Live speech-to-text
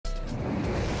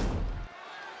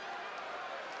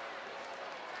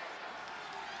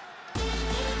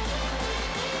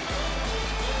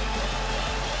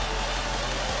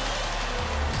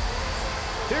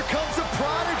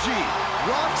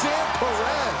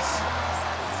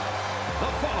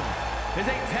is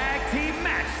a tag team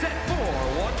match set for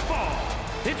one fall.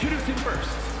 Introducing first,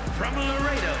 from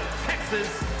Laredo, Texas,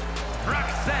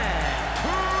 Roxanne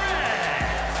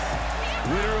Perez.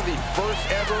 Winner of the first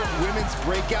ever women's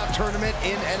breakout tournament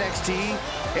in NXT,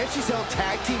 and she's held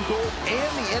tag team gold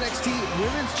and the NXT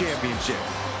Women's Championship.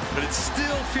 But it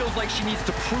still feels like she needs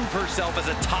to prove herself as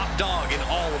a top dog in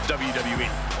all of WWE.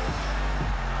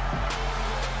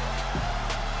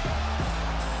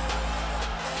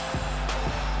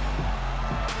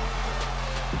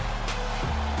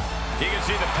 You can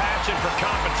see the passion for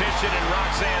competition in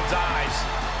Roxanne's eyes.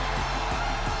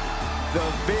 The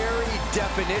very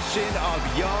definition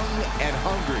of young and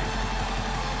hungry.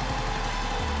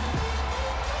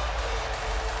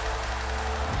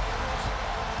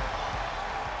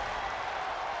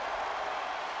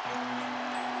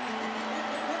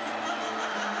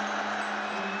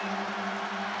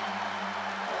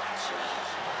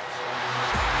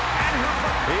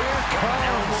 Here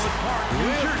comes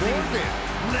Liv Morgan.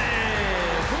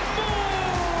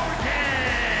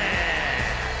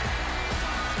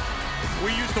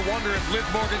 We used to wonder if Liv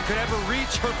Morgan could ever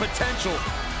reach her potential.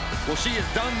 Well, she has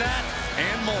done that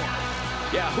and more.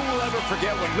 Yeah, who will ever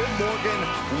forget when Liv Morgan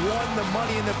won the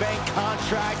Money in the Bank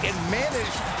contract and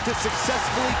managed to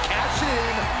successfully cash it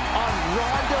in on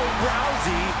Ronda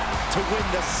Rousey to win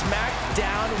the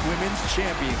SmackDown Women's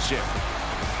Championship.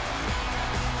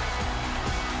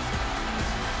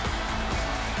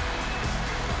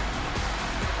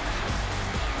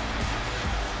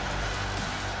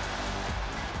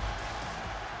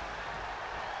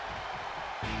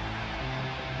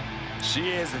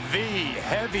 She is the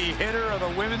heavy hitter of the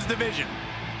women's division.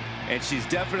 And she's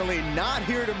definitely not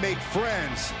here to make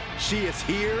friends. She is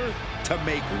here to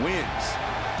make wins.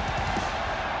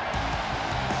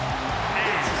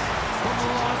 And from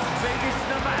Las Vegas,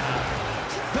 Nevada,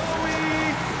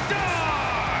 Zoey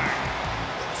Stark.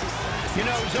 You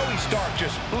know, Zoey Stark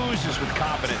just oozes with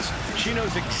confidence. She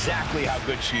knows exactly how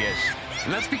good she is.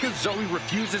 And that's because Zoey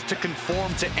refuses to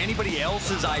conform to anybody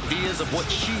else's ideas of what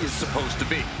she is supposed to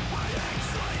be.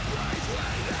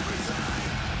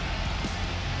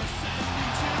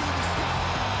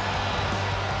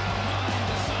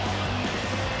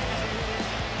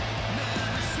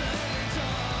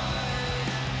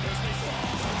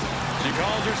 She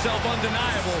calls herself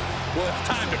undeniable. Well, it's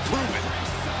time to prove it.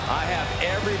 I have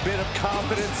every bit of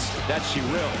confidence that she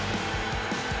will.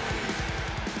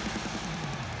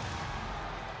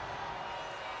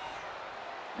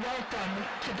 Welcome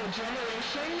to the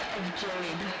generation of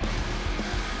Jade.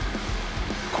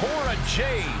 Cora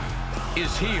Jade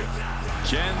is here.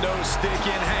 Kendo stick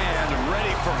in hand,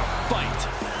 ready for a fight.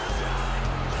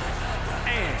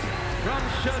 And from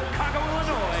Chicago,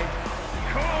 Illinois,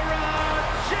 Cora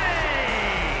Jade.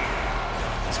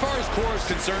 As far as Cora's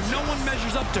concerned, no one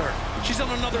measures up to her. She's on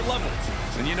another level.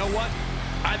 And you know what?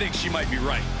 I think she might be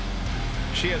right.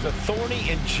 She has a thorny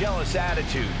and jealous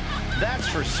attitude. That's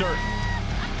for certain.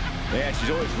 Man, she's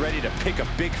always ready to pick a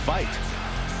big fight.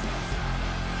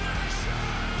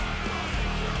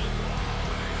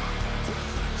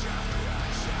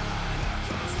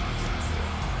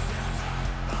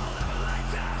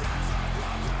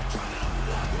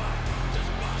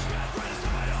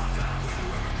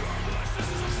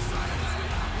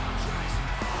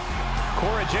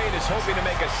 Cora Jade is hoping to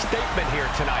make a statement here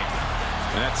tonight.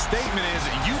 And that statement is,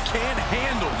 you can't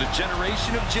handle the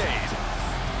generation of Jade.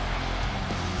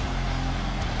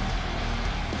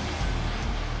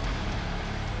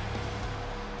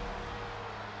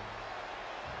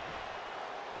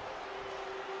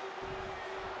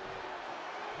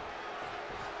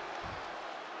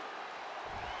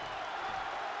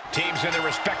 Teams in their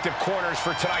respective corners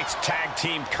for tonight's tag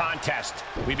team contest.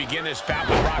 We begin this bout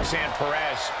with Roxanne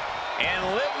Perez and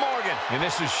Liv Morgan. And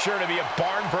this is sure to be a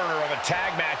barn burner of a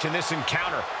tag match in this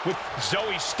encounter with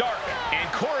Zoey Stark and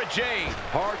Cora Jade.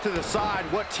 Hard to decide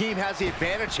what team has the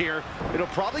advantage here. It'll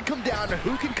probably come down to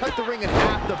who can cut the ring in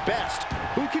half the best,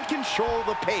 who can control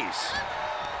the pace.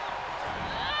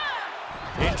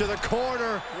 Into the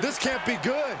corner. This can't be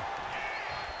good.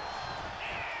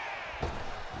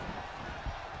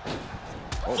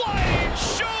 Flying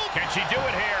shoot! Can she do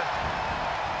it here?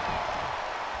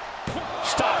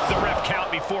 Stops the ref count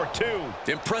before two.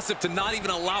 Impressive to not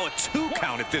even allow a 2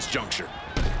 count at this juncture.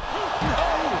 Oh,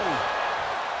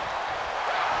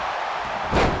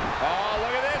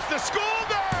 look at this, the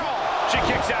schoolgirl! She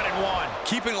kicks out in 1.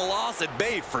 Keeping a loss at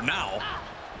bay for now.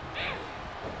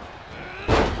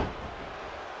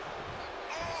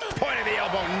 Point of the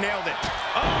elbow, nailed it.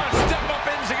 Oh, step up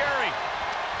enziguri.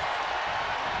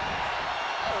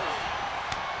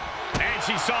 And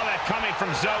she saw that coming from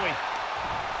Zoey.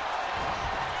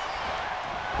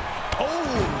 Oh,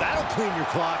 that'll clean your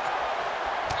clock.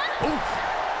 Oof.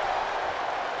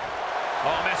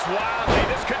 Oh, missed wildly.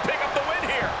 This could pick up the win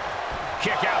here.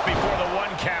 Kick out before the 1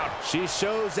 count. She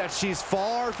shows that she's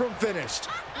far from finished.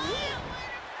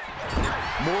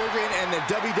 Morgan and the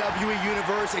WWE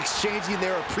Universe exchanging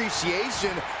their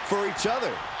appreciation for each other.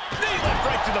 Knee left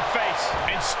right to the face.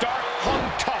 And Stark hung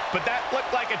tough, but that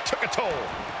looked like it took a toll.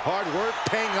 Hard work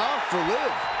paying off for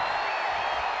Liv.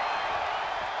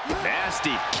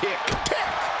 Nasty kick.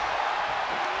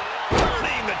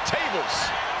 Turning the tables.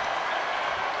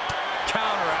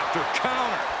 Counter after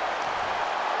counter.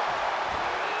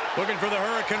 Looking for the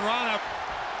Hurricane Rana.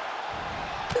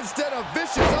 Instead of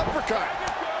vicious uppercut.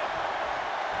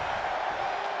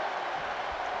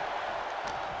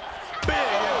 Big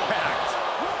impact.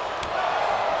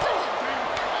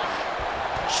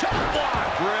 Shot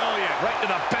block. Brilliant. Right to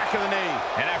the back of the knee.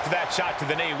 And after that shot to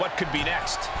the knee, what could be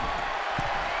next?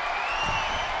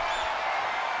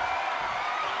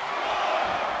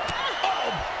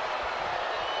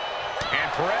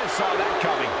 And Perez saw that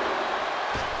coming.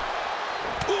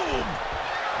 Boom.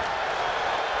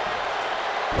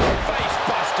 Face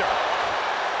buster.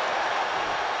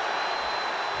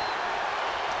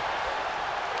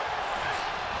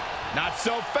 Not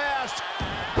so fast.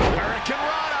 Hurricane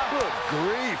Rana. Good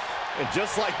grief. And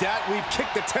just like that, we've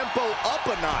kicked the tempo up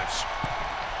a notch.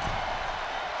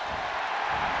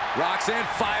 Roxanne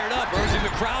fired up, urging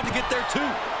the crowd to get there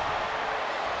too.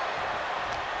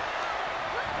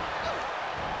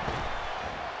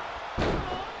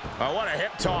 Oh, what a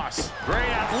hip toss. Great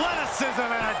athleticism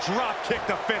and a drop kick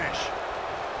to finish.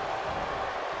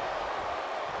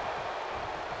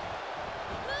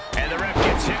 And the ref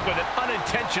gets hit with an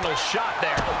unintentional shot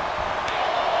there.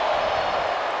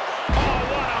 Oh,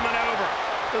 what a maneuver.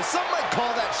 Well, some might call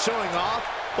that showing off,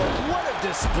 but what a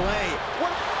display.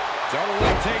 Double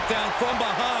leg takedown from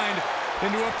behind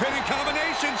into a pinning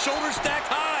combination, shoulder stacked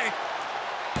high.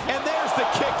 And there's the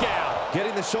kick out.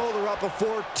 Getting the shoulder up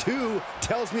before 2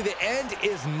 tells me the end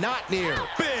is not near.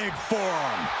 Big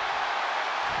forearm.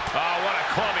 Oh, what a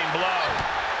clubbing blow.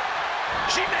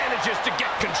 She manages to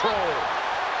get control.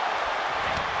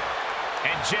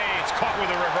 And Jade's caught with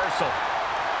a reversal.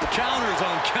 Counters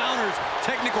on counters,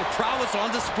 technical prowess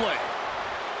on display.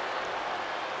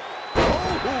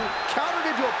 Oh, countered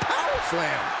into a power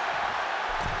slam.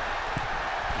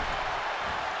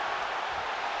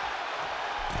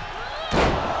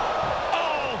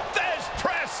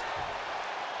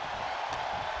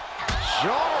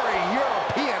 Jarring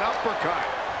European uppercut.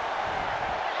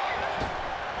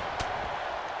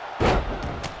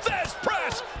 There's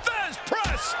press! There's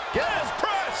press! There's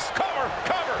press! Cover!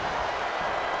 Cover!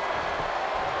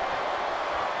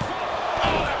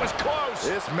 Oh, that was close!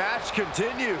 This match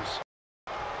continues.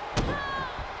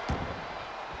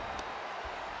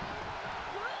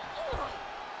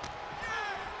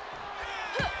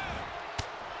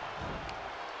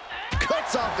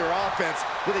 Cuts off their offense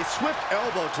with a swift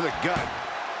elbow to the gut.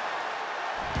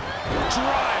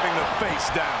 Driving the face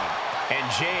down. And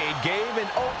Jade gave an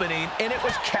opening, and it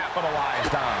was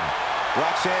capitalized on.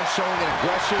 Roxanne showing an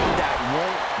aggression that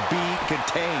won't be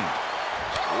contained.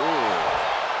 Ooh.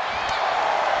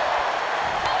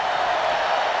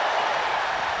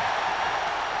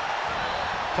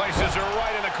 Places her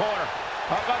right in the corner.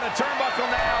 Up on the turnbuckle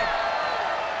now.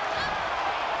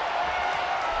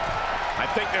 I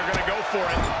think they're going to go for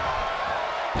it.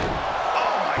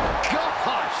 Oh, my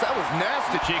gosh, that was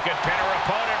nasty. She could pin her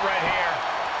opponent right here.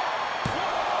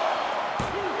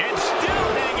 And still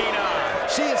hanging on.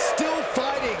 She is still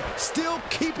fighting, still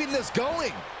keeping this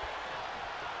going.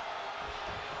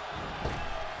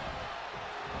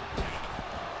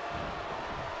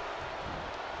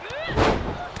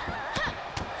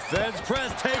 Feds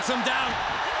press takes him down.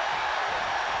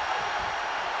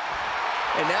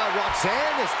 And now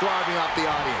Roxanne is thriving off the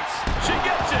audience. She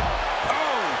gets it.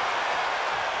 Oh!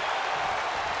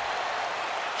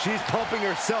 She's pumping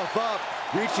herself up,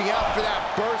 reaching out for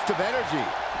that burst of energy.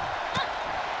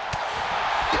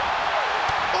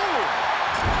 Ooh!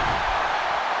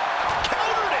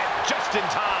 Countered it just in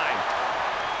time.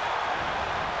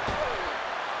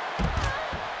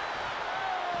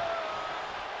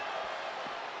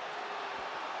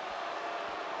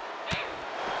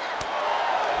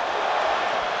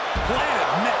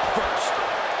 Planted neck first.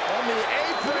 On the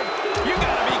apron. You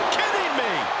gotta be kidding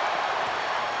me.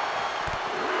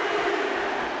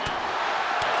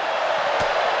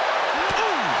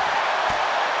 Ooh.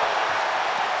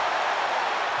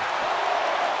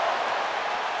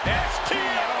 STO.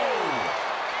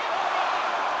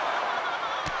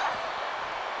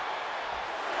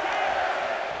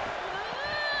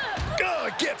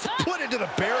 Gets put into the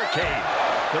barricade.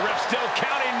 The ref still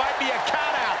counting, might be a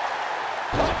count out.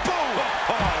 Oh, boom!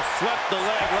 Oh, swept the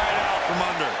leg right out from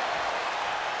under.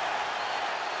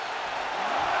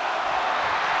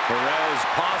 Perez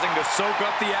pausing to soak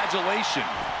up the adulation.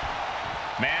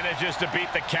 Manages to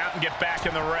beat the count and get back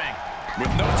in the ring. With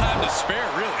no time to spare,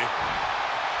 really.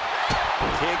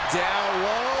 Kick down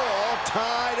low, all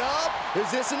tied up. Is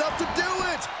this enough to do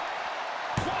it?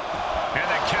 And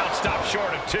the count stopped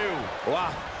short of 2.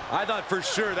 Wow, I thought for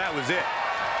sure that was it.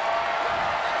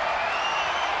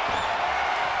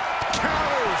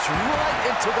 Counters right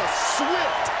into the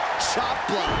swift chop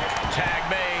block. Tag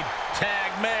made,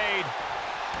 tag made.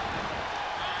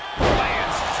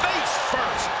 Lands face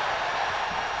first.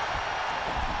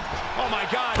 Oh my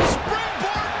God,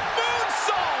 springboard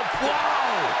moonsault!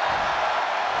 Wow!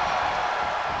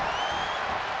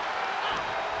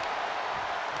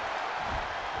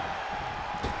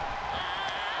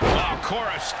 Oh,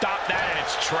 Cora stopped that in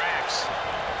its tracks.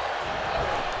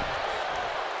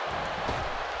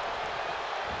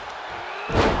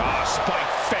 Oh,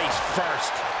 spike face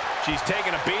first. She's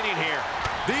taking a beating here.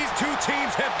 These two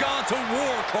teams have gone to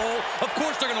war, Cole. Of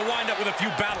course they're going to wind up with a few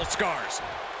battle scars.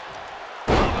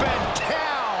 Up and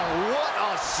down, what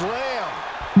a slam.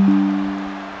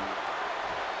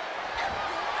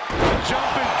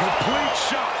 Jumping complete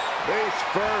shot. Face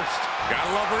first.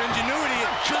 Gotta love her ingenuity.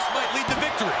 It just might lead to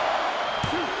victory.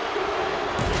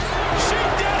 She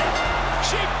did it!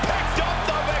 She picked up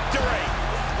the victory!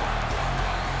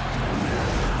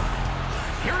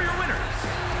 Here are your winners.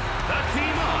 The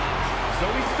team of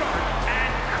Zoey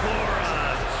and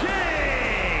Cora,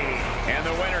 Jade. And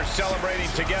the winners celebrating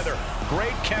together.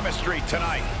 Great chemistry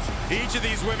tonight. Each of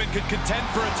these women could contend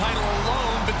for a title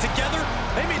alone, but together,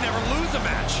 they may never lose a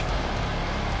match.